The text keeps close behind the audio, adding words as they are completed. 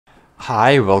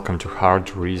Hi, welcome to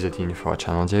HardReset.Info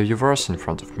channel, dear viewers. In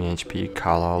front of me HP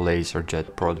Color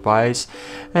LaserJet Pro device,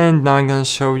 and now I'm gonna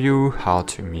show you how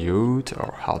to mute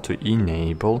or how to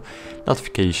enable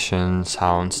notification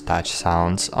sounds, touch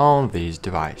sounds on this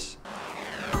device.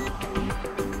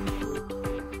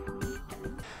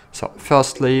 So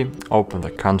firstly, open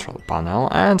the control panel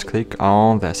and click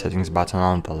on the settings button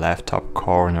on the left top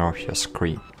corner of your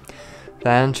screen.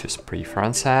 Then choose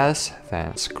Preferences,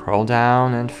 then scroll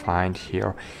down and find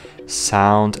here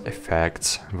Sound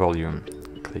Effects Volume.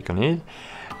 Click on it.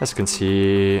 As you can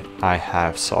see, I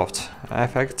have soft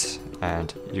effects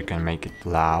and you can make it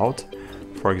loud.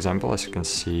 For example, as you can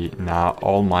see now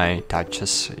all my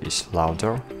touches is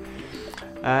louder.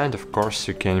 And of course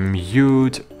you can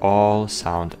mute all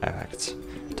sound effects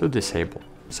to disable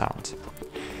sounds.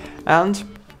 And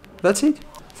that's it.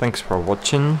 Thanks for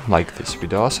watching, like this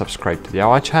video, subscribe to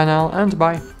our channel, and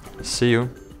bye. See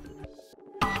you.